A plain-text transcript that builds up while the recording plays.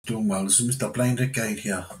Doing well. This is Mr. Blinded Guide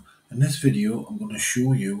here. In this video I'm going to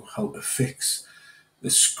show you how to fix the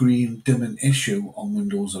screen dimming issue on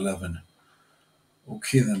Windows 11.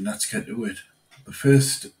 Okay then, let's get to it. The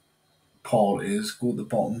first part is go to the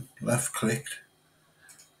bottom, left click,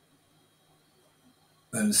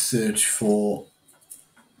 then search for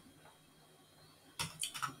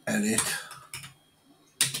Edit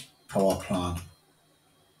Power Plan.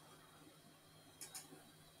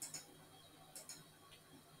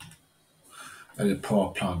 Edit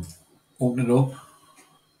Power Plan. Open it up.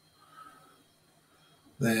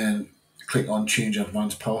 Then click on Change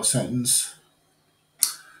Advanced Power Settings.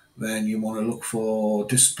 Then you want to look for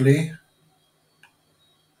Display.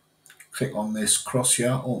 Click on this cross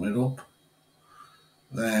here, open it up.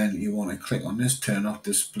 Then you want to click on this, turn off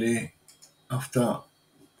display. After,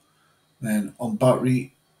 then on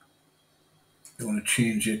battery, you want to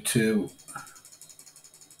change it to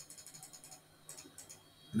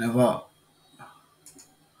never,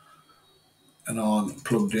 and on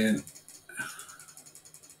plugged in,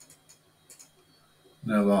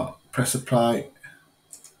 never. Press apply.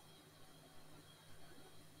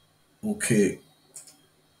 Okay,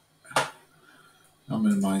 I'll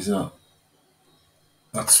minimize that.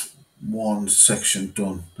 That's one section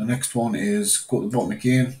done. The next one is go to the bottom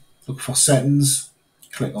again, look for settings,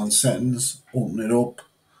 click on settings, open it up.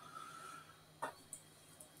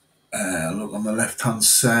 Look on the left hand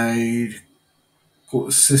side, go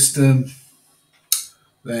to system,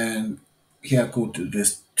 then here go to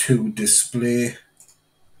this to display.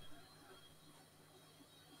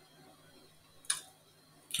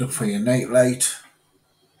 Look for your night light,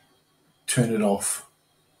 turn it off.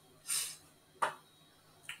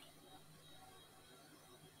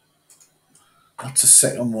 That's the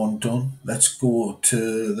second one done. Let's go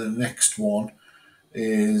to the next one.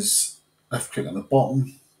 Is left click on the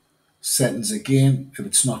bottom, settings again. If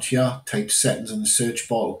it's not here, type settings in the search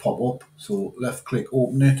bar, will pop up. So left click,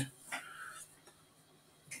 open it.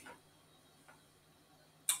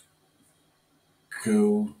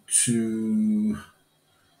 Go to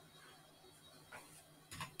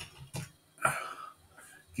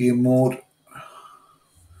game mode.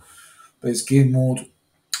 There's game mode,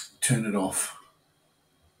 turn it off.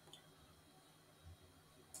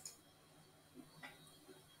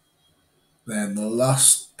 Then the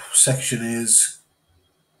last section is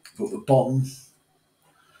go to the bottom,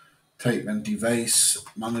 type in device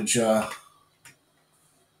manager,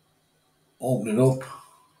 open it up,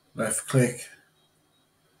 left click,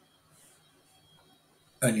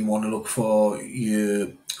 and you want to look for your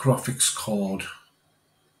graphics card.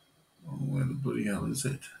 Oh, where the bloody hell is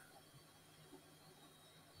it?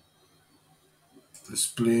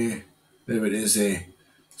 Display, there it is there.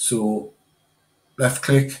 So left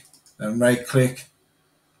click, then right click,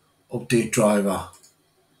 update driver.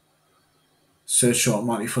 Search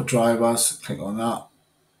automatically for drivers, click on that.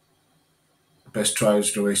 Best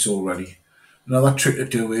drivers to erase already. Another trick to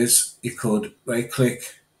do is you could left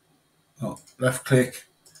click,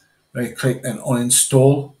 right click, and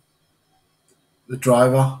uninstall the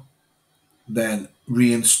driver, then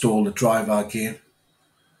reinstall the driver again.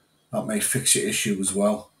 That may fix your issue as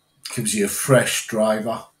well. Gives you a fresh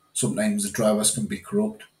driver. Sometimes the drivers can be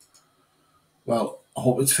corrupt. Well, I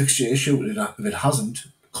hope it's fixed your issue. If it hasn't,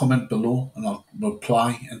 comment below and I'll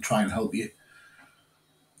reply and try and help you.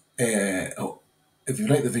 If you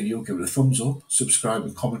like the video, give it a thumbs up, subscribe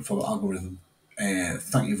and comment for the algorithm.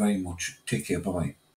 Thank you very much. Take care. Bye-bye.